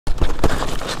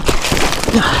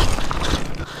Good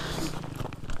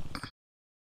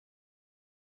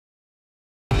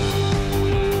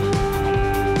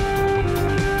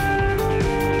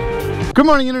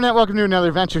morning, Internet. Welcome to another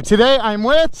adventure. Today I'm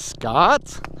with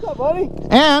Scott. What's up, buddy?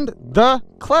 And the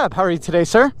Cleb. How are you today,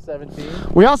 sir?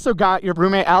 17. We also got your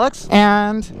roommate Alex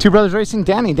and Two Brothers Racing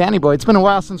Danny. Danny boy. It's been a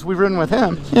while since we've ridden with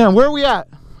him. Yeah, where are we at?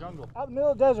 Jungle. Out in the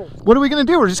middle of the desert. What are we going to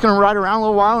do? We're just going to ride around a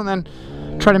little while and then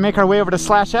try to make our way over to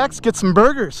Slash X, get some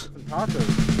burgers. Some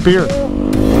tacos. Beer.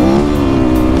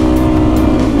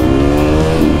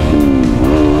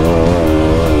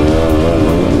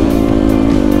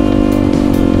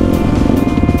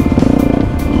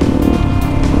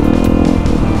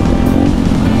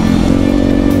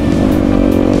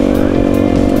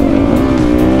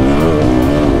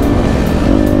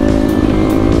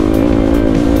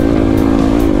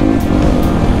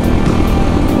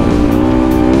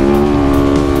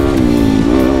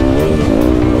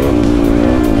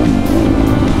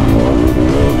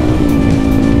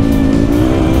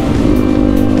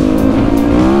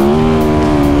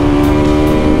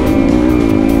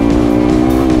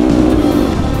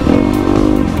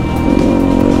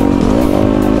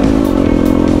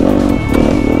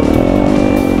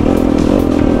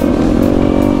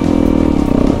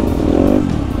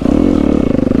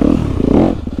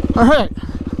 All right,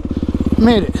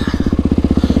 made it.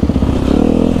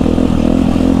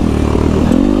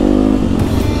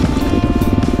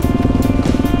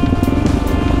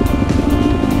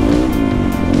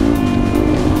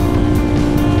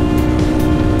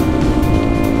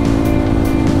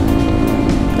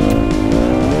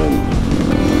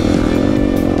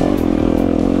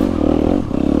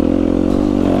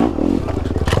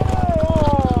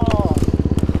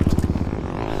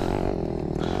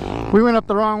 We went up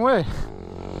the wrong way.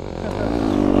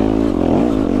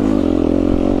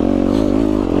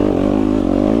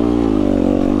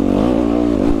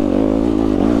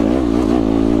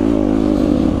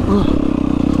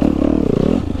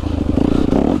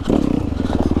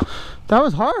 That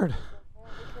was hard.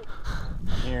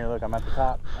 Here, look, I'm at the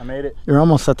top. I made it. You're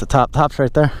almost at the top. Top's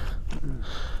right there.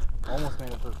 Almost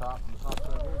made it to the top. The top's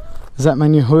right here. Is that my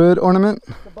new hood ornament?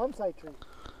 The bonsai tree.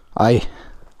 Aye.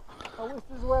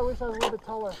 This is where I wish I was a little bit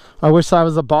taller. I wish I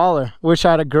was a baller. Wish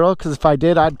I had a girl, because if I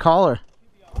did, I'd call her.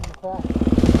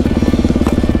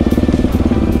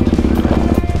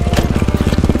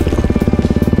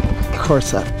 Of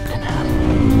course that can happen.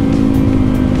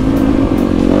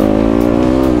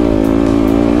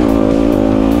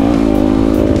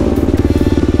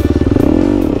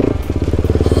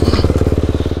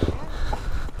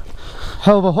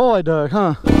 Hell of a hole I dug,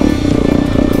 huh?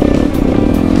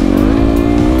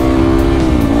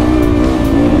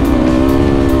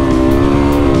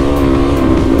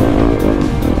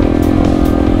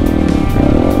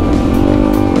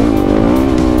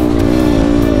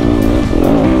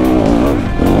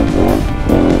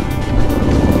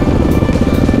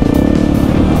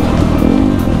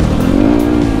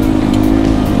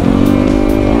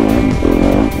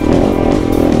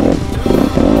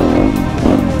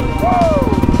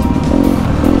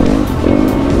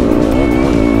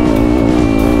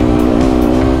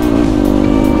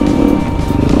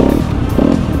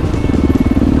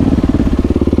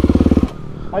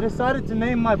 I decided to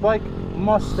name my bike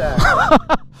Mustache.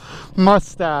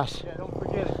 Mustache. Yeah, don't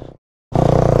forget it.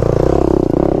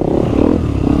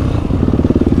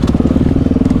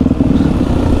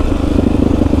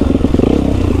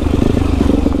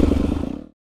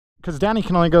 Because Danny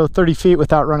can only go 30 feet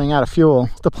without running out of fuel.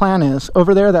 The plan is,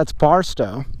 over there, that's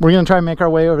Barstow. We're going to try and make our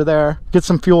way over there, get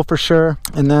some fuel for sure,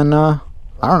 and then, I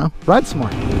don't know, ride some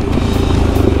more.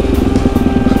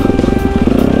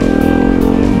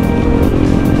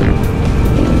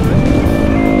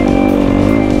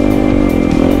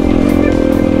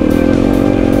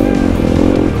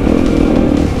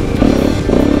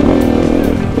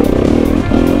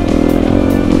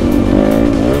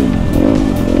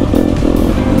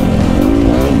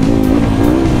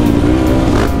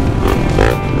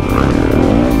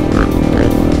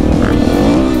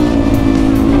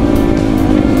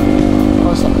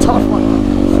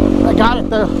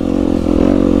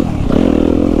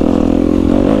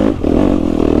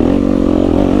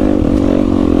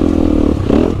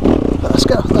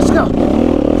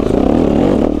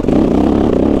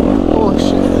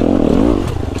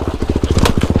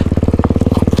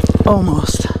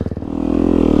 Almost.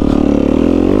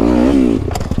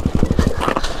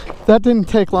 That didn't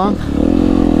take long.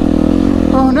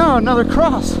 Oh no, another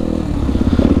cross.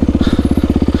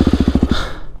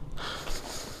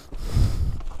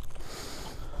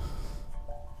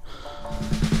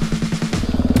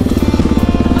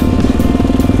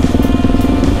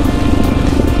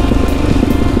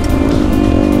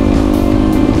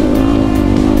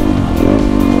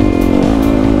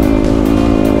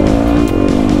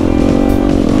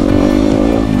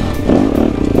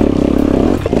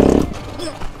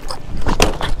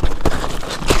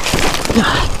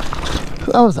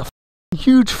 That was a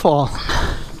huge fall.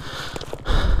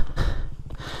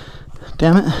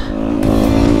 Damn it.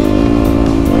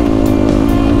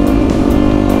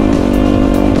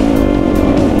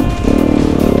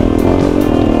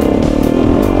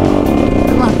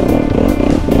 Come on.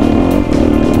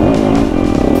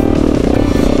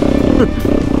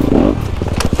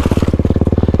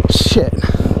 Shit.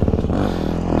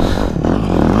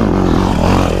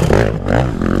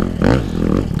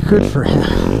 Good for him.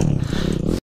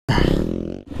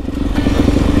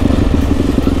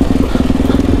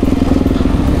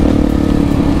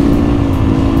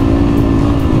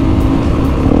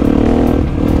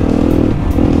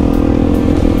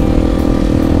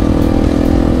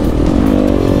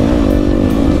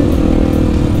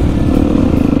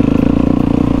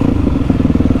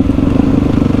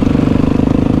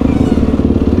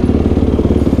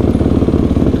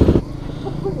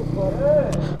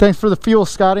 Thanks for the fuel,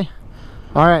 Scotty.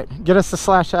 All right, get us to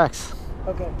 /X.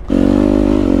 Okay.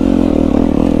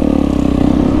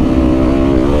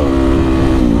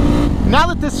 Now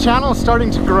that this channel is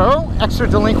starting to grow, Extra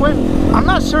Delinquent, I'm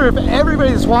not sure if everybody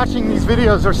that's watching these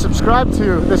videos or subscribed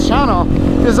to this channel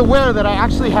is aware that I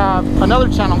actually have another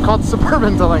channel called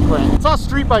Suburban Delinquent. It's all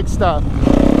street bike stuff.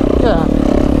 Yeah.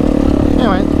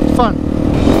 Anyway, fun.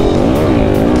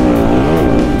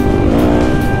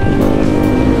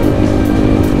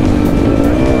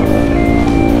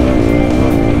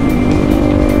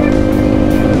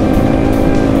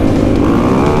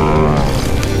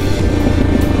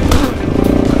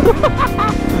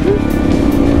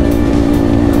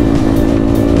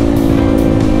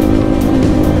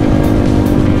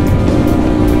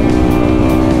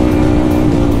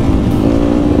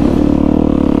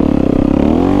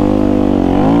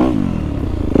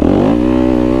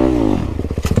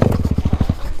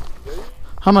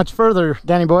 How much further,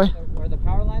 Danny boy? Where the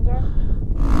power lines are?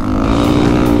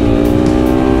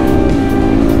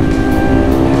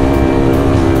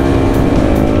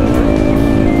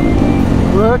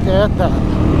 Look at that.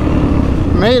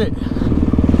 Made it.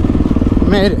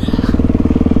 Made it.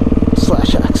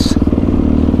 /X.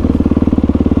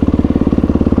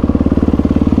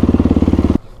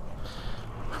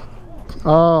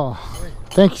 Oh,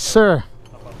 thank you, sir.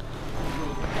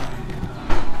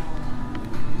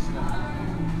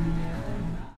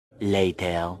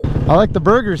 Later. I like the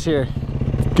burgers here.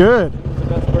 Good. It's the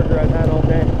best burger I've had all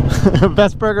day.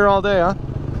 Best burger all day, huh?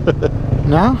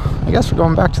 Now, I guess we're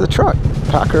going back to the truck.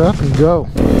 Pack her up and go.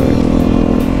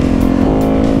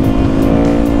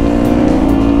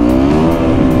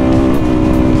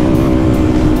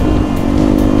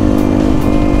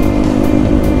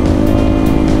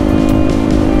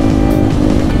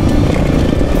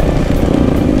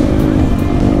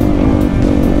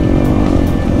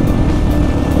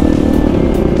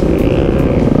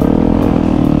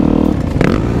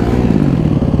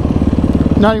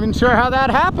 Not even sure how that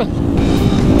happened.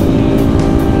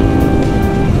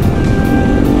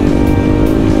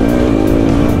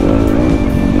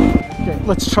 Okay,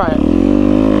 let's try it.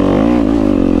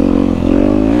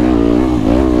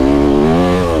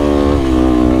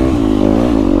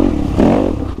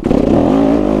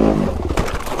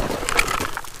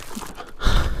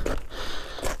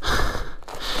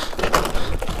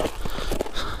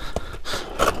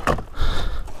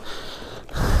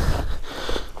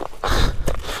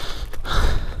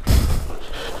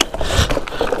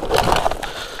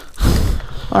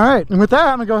 Alright, and with that,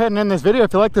 I'm going to go ahead and end this video.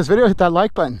 If you like this video, hit that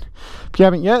like button. If you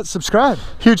haven't yet, subscribe.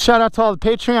 Huge shout out to all the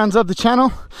Patreons of the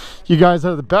channel. You guys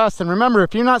are the best. And remember,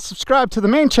 if you're not subscribed to the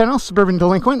main channel, Suburban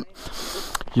Delinquent,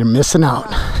 you're missing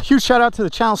out. Huge shout out to the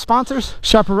channel sponsors,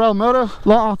 Chaparral Moto,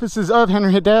 law offices of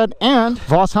Henry Haddad, and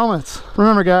Voss Helmets.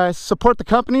 Remember guys, support the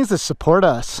companies that support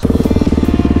us.